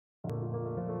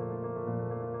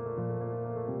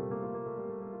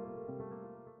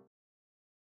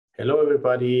Hello,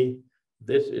 everybody.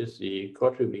 This is the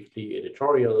COTRI Weekly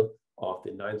Editorial of the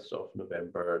 9th of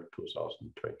November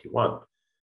 2021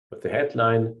 with the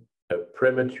headline, A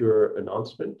Premature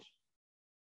Announcement.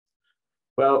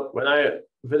 Well, when I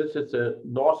visited the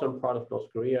northern part of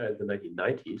North Korea in the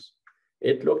 1990s,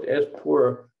 it looked as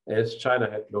poor as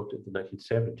China had looked in the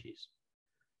 1970s.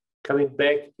 Coming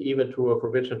back even to a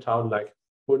provincial town like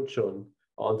Hunchun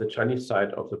on the Chinese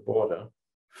side of the border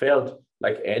felt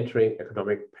like entering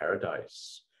economic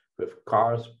paradise with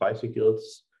cars,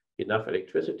 bicycles, enough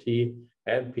electricity,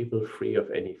 and people free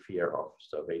of any fear of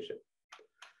starvation.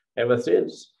 Ever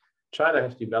since, China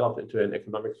has developed into an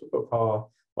economic superpower,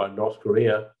 while North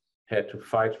Korea had to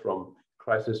fight from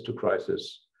crisis to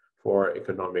crisis for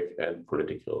economic and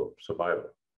political survival.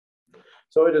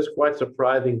 So it is quite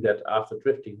surprising that after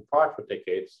drifting apart for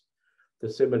decades,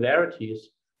 the similarities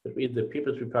between the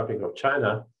People's Republic of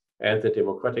China and the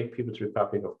Democratic People's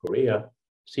Republic of Korea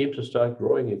seem to start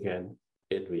growing again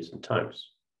in recent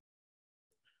times.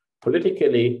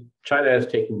 Politically, China has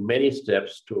taken many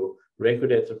steps to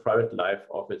regulate the private life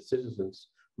of its citizens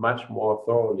much more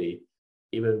thoroughly,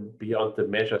 even beyond the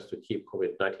measures to keep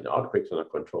COVID-19 outbreaks under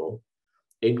control,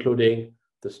 including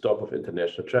the stop of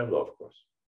international travel, of course.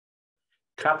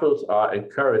 Couples are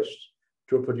encouraged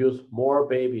to produce more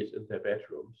babies in their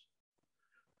bedrooms.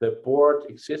 The board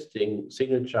existing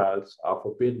single childs are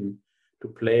forbidden to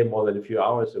play more than a few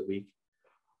hours a week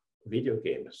video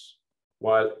games,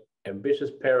 while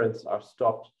ambitious parents are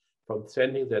stopped from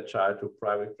sending their child to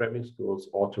private grammar schools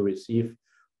or to receive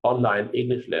online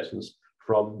English lessons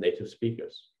from native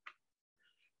speakers.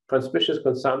 Conspicuous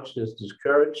consumption is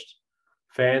discouraged.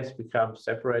 Fans become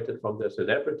separated from their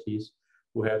celebrities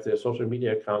who have their social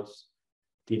media accounts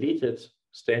deleted,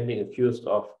 standing accused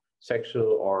of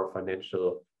sexual or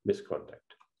financial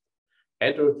misconduct.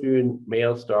 Androgyne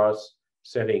male stars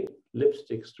selling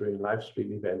lipsticks during live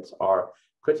stream events are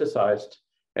criticized,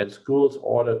 and schools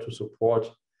ordered to support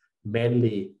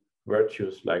manly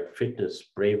virtues like fitness,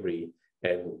 bravery,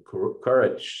 and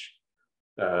courage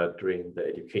during the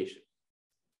education.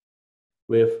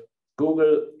 With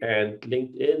Google and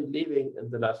LinkedIn leaving in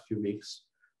the last few weeks,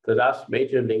 the last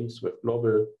major links with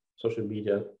global social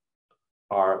media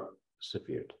are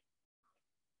severed.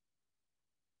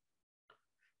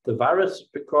 The virus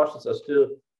precautions are still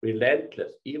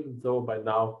relentless, even though by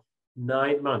now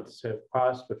 9 months have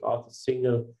passed without a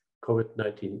single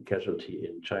COVID-19 casualty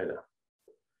in China.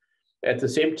 At the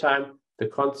same time, the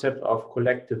concept of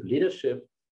collective leadership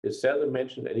is seldom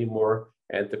mentioned anymore,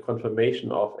 and the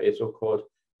confirmation of a so-called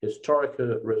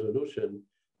historical resolution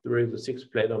during the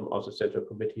 6th plenum of the Central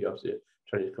Committee of the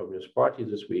Chinese Communist Party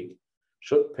this week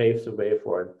should pave the way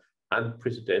for an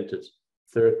unprecedented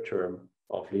third term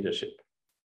of leadership.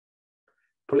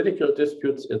 Political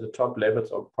disputes in the top levels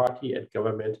of party and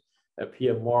government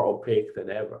appear more opaque than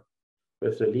ever,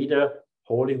 with the leader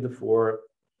holding the fort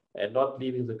and not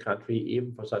leaving the country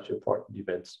even for such important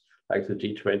events like the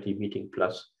G20 meeting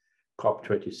plus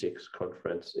COP26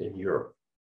 conference in Europe.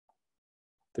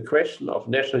 The question of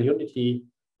national unity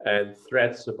and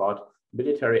threats about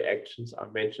military actions are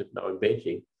mentioned now in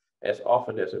Beijing as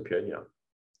often as in Pyongyang,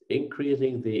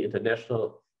 increasing the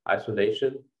international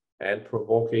isolation and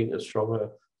provoking a stronger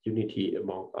unity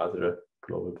among other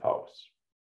global powers.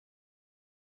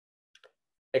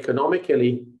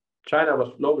 Economically, China was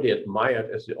globally admired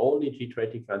as the only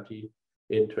G20 country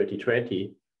in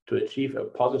 2020 to achieve a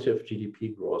positive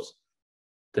GDP growth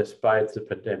despite the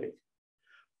pandemic.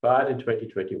 But in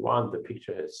 2021, the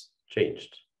picture has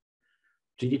changed.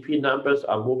 GDP numbers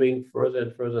are moving further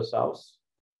and further south,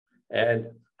 and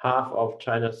half of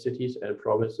China's cities and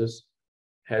provinces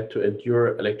had to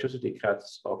endure electricity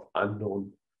cuts of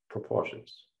unknown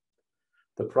proportions.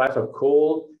 The price of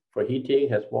coal for heating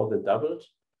has more than doubled.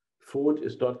 Food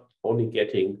is not only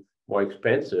getting more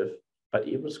expensive, but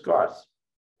even scarce,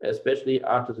 especially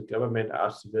after the government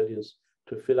asked civilians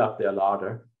to fill up their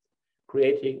larder,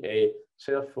 creating a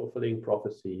self-fulfilling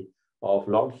prophecy of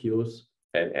long queues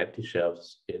and empty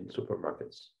shelves in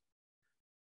supermarkets.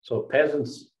 So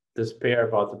peasants despair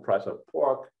about the price of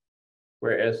pork,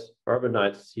 whereas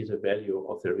urbanites see the value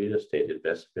of their real estate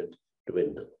investment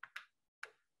dwindle.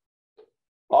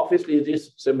 Obviously,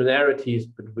 these similarities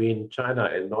between China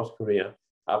and North Korea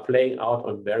are playing out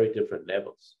on very different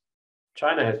levels.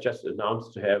 China has just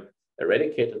announced to have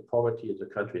eradicated poverty in the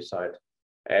countryside,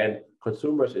 and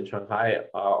consumers in Shanghai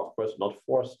are, of course, not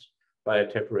forced by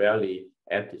a temporarily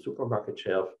empty supermarket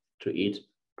shelf to eat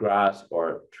grass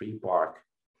or tree bark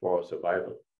for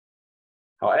survival.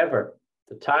 However,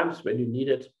 the times when you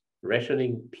needed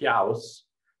rationing piaos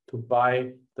to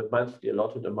buy the monthly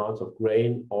allotted amounts of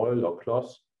grain, oil, or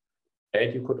cloth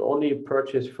And you could only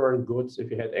purchase foreign goods if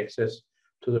you had access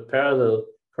to the parallel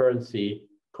currency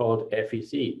called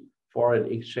FEC,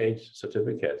 foreign exchange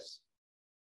certificates.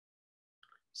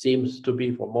 Seems to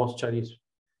be for most Chinese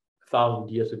 1,000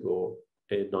 years ago,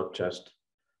 and not just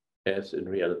as in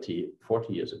reality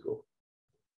 40 years ago.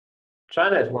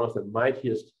 China is one of the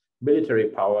mightiest military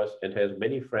powers and has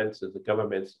many friends in the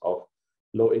governments of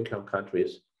low-income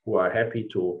countries who are happy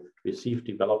to receive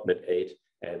development aid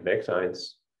and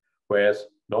vaccines, whereas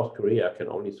North Korea can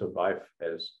only survive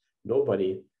as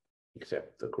nobody,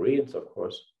 except the Koreans, of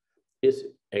course, is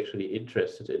actually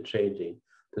interested in changing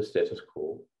the status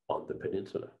quo on the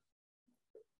peninsula.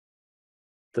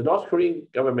 The North Korean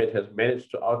government has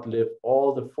managed to outlive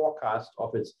all the forecasts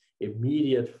of its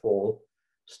immediate fall,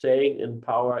 staying in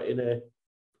power in a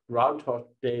Groundhog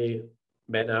Day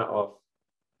manner of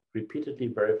repeatedly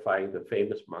verifying the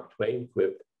famous Mark Twain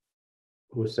quip,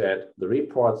 who said, "The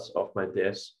reports of my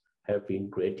death have been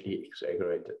greatly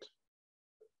exaggerated."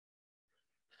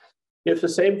 If the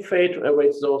same fate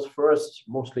awaits those first,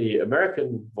 mostly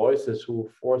American voices who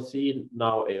foresee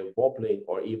now a wobbling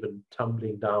or even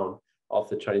tumbling down of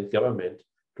the Chinese government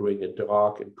during a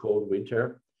dark and cold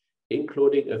winter,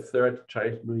 including a third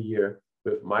Chinese New Year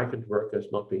with migrant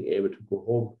workers not being able to go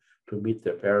home to meet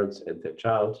their parents and their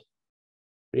child,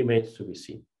 remains to be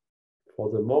seen. For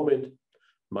the moment,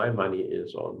 my money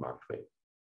is on Mark Twain.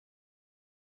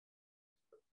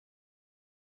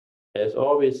 As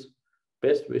always,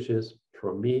 best wishes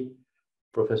from me,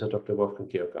 Professor Dr. Wolfgang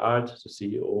Georg Arndt, the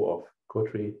CEO of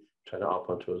COTRI, China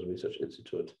Outbound Tourism Research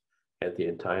Institute, and the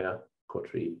entire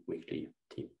COTRI Weekly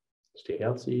team. Stay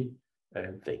healthy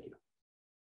and thank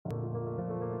you.